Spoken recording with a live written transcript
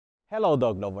Hello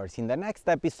dog lovers, in the next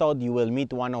episode you will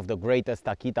meet one of the greatest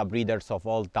Akita breeders of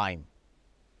all time.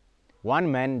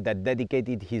 One man that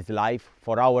dedicated his life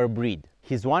for our breed.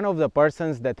 He's one of the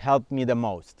persons that helped me the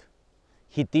most.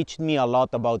 He taught me a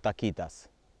lot about Akitas.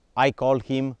 I call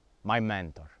him my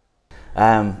mentor.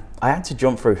 I had to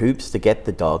jump through hoops to get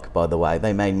the dog, by the way.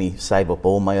 They made me save up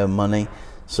all my own money.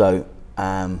 So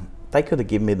they could have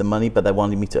given me the money, but they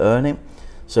wanted me to earn it.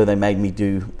 So they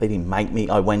didn't make me,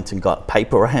 I went and got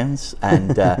paper rounds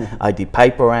and I did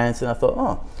paper rounds, and I thought,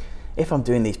 oh, if I'm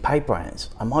doing these paper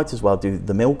rounds, I might as well do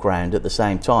the milk round at the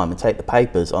same time and take the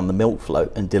papers on the milk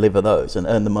float and deliver those and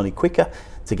earn the money quicker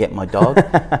to get my dog.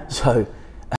 So